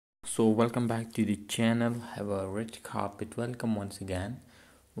So welcome back to the channel. Have a red carpet. Welcome once again.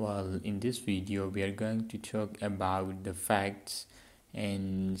 Well, in this video we are going to talk about the facts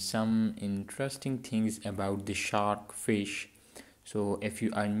and some interesting things about the shark fish. So if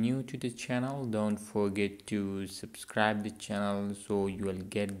you are new to the channel, don't forget to subscribe the channel so you will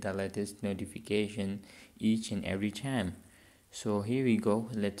get the latest notification each and every time. So here we go.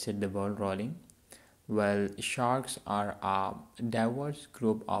 Let's set the ball rolling. Well, sharks are a diverse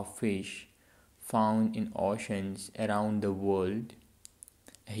group of fish found in oceans around the world.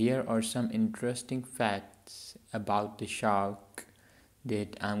 Here are some interesting facts about the shark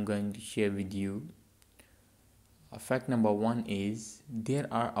that I'm going to share with you. Fact number one is there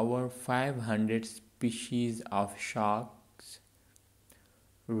are over 500 species of sharks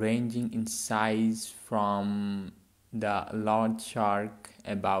ranging in size from the large shark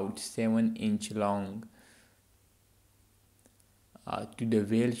about 7-inch long to the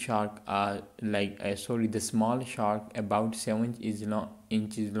whale shark the small shark about 7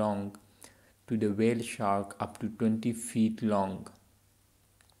 inches long to the whale shark up to 20 feet long.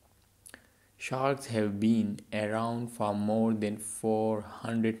 Sharks have been around for more than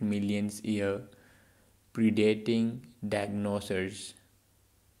 400 million years, predating dinosaurs.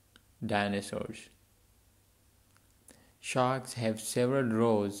 Sharks have several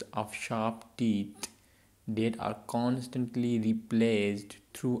rows of sharp teeth that are constantly replaced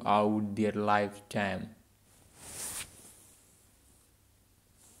throughout their lifetime.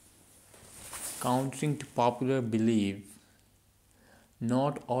 Contrary to popular belief,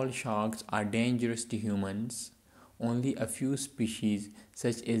 not all sharks are dangerous to humans. Only a few species,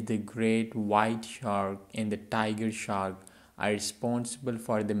 such as the great white shark and the tiger shark, are responsible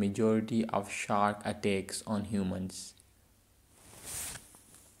for the majority of shark attacks on humans.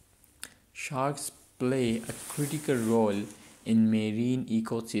 Sharks play a critical role in marine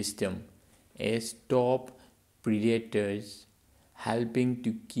ecosystem as top predators, helping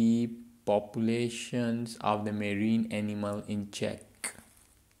to keep populations of the marine animal in check.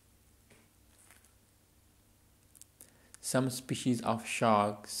 Some species of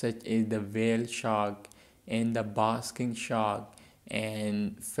sharks, such as the whale shark and the basking shark,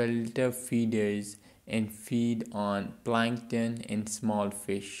 and filter feeders and feed on plankton and small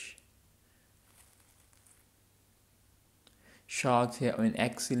fish. Sharks have an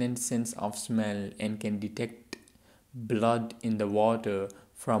excellent sense of smell and can detect blood in the water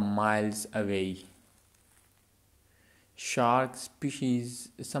from miles away. Some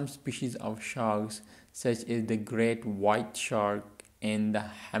species of sharks, such as the great white shark and the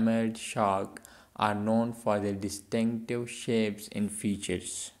hammered shark, are known for their distinctive shapes and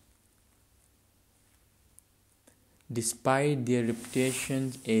features. Despite their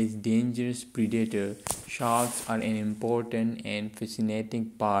reputations as dangerous predators, sharks are an important and fascinating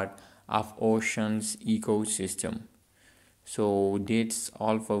part of ocean's ecosystem. So that's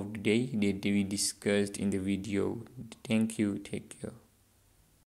all for today that we discussed in the video. Thank you. Take care.